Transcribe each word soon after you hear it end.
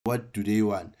what do they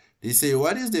want? They say,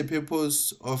 what is the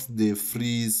purpose of the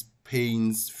freeze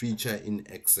panes feature in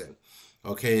Excel?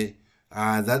 Okay,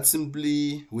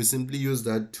 we simply use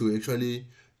that to actually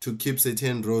to keep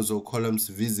certain rows or columns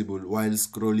visible while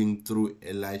scrolling through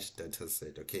a large data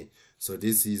set. Okay, so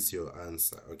this is your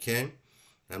answer. Okay,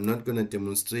 I'm not going to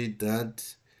demonstrate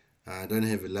that. I don't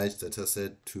have a large data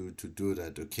set to do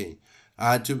that. Okay,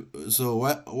 so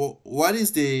what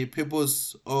is the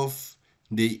purpose of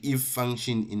the if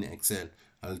function in Excel?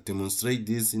 I'll demonstrate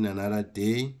this in another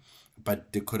day,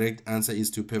 but the correct answer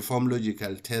is to perform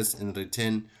logical tests and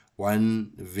return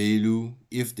one value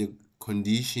if the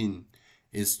condition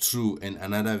is true and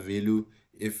another value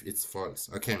if it's false.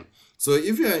 Okay, so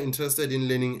if you are interested in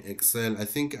learning Excel, I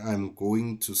think I'm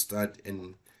going to start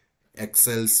an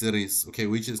Excel series, okay,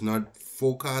 which is not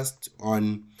focused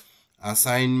on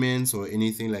assignments or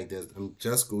anything like that. I'm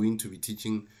just going to be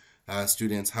teaching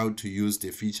students how to use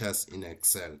the features in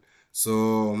Excel.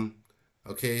 So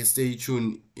okay, stay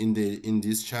tuned in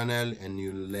this channel and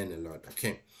you'll learn a lot.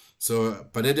 Okay, so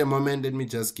but at the moment, let me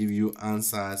just give you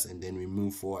answers and then we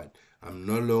move forward. I'm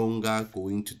no longer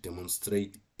going to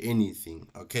demonstrate anything.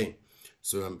 Okay,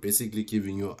 so I'm basically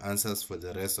giving you answers for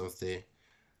the rest of the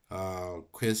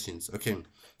questions. Okay,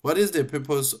 what is the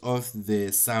purpose of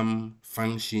the sum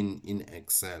function in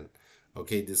Excel?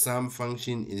 Okay, the sum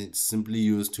function is simply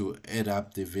used to add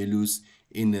up the values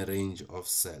in a range of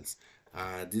cells.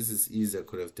 This is easy. I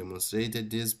could have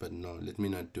demonstrated this, but no, let me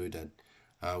not do that.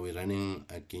 We're running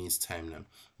against time now.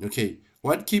 Okay,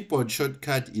 what keyboard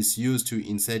shortcut is used to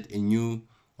insert a new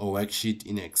or worksheet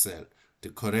in Excel? The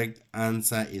correct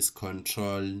answer is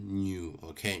Control New.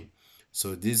 Okay,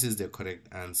 so this is the correct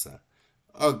answer.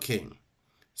 Okay,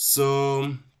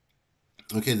 so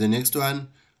okay, the next one.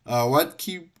 What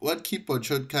keyboard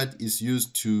shortcut is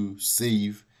used to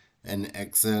save an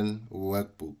Excel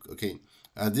workbook? Okay,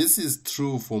 this is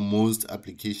true for most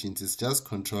applications. It's just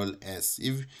Control S.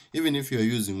 Even if you're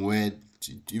using Word,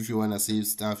 if you want to save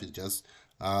stuff, it's just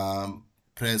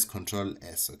press Control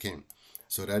S. Okay,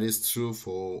 so that is true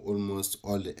for almost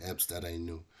all the apps that I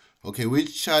know. Okay,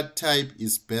 which chart type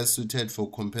is best suited for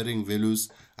comparing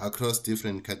values across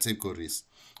different categories?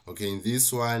 Okay,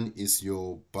 this one is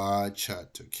your bar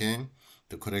chart. Okay,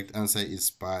 the correct answer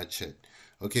is bar chart.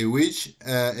 Okay, which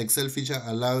Excel feature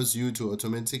allows you to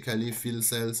automatically fill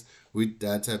cells with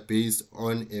data based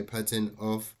on a pattern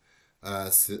of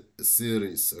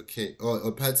series? Okay, or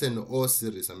a pattern or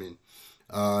series. I mean,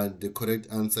 the correct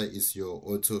answer is your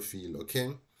autofill.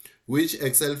 Okay, which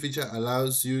Excel feature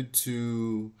allows you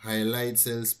to highlight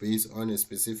cells based on a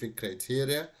specific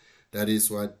criteria? That is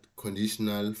what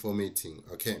conditional formatting.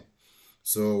 Okay,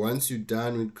 so once you're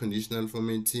done with conditional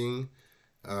formatting,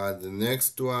 the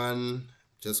next one,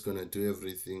 just gonna do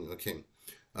everything. Okay,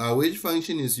 which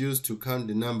function is used to count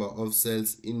the number of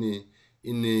cells in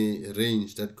a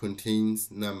range that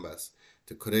contains numbers?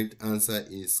 The correct answer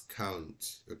is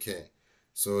count. Okay,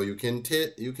 so you can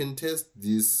test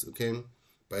this, okay,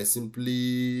 by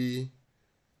simply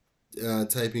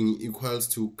typing equals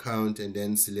to count and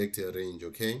then select a range.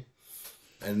 Okay,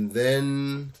 and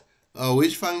then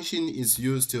which function is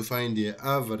used to find the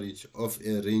average of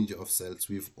a range of cells?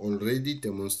 We've already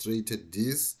demonstrated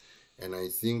this, and I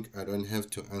think I don't have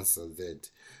to answer that.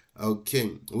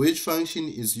 Okay, which function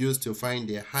is used to find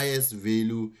the highest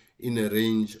value in a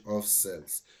range of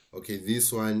cells? Okay,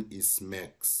 this one is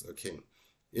max. Okay,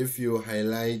 if you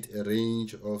highlight a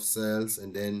range of cells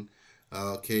and then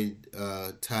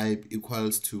type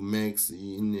equals to max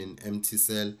in an empty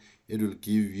cell, it will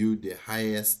give you the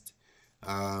highest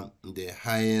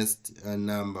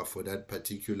number for that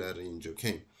particular range.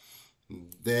 Okay,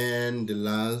 then the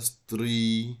last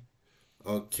three.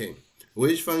 Okay,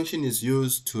 which function is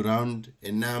used to round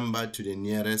a number to the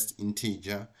nearest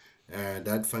integer?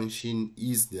 That function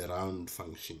is the round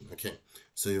function. Okay,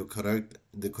 so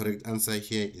the correct answer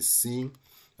here is C.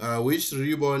 Which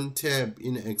ribbon tab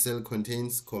in Excel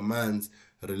contains commands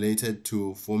related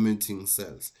to formatting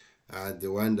cells?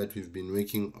 The one that we've been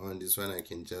working on, this one I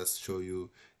can just show you.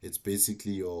 It's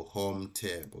basically your home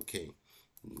tab. Okay,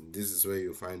 this is where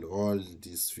you find all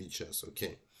these features.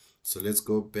 Okay, so let's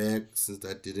go back since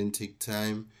that didn't take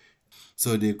time.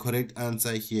 So the correct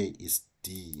answer here is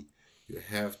D. You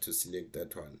have to select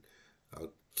that one.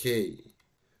 Okay,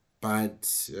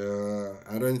 but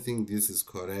I don't think this is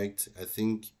correct. I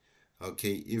think,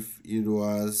 okay, if it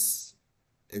was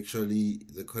actually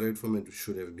the correct format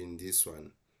should have been this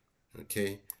one.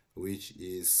 Okay, which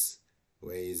is,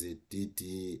 where is it,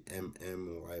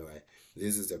 DDMMYY.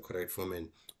 This is the correct format,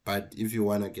 but if you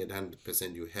want to get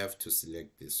 100%, you have to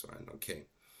select this one. Okay,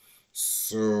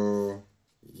 so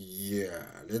Yeah,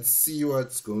 let's see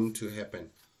what's going to happen.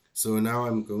 So now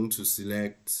I'm going to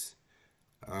select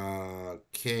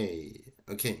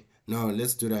okay, now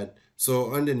let's do that.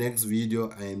 So on the next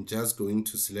video, I am just going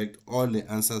to select all the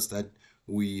answers that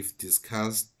we've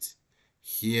discussed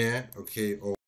here, okay, or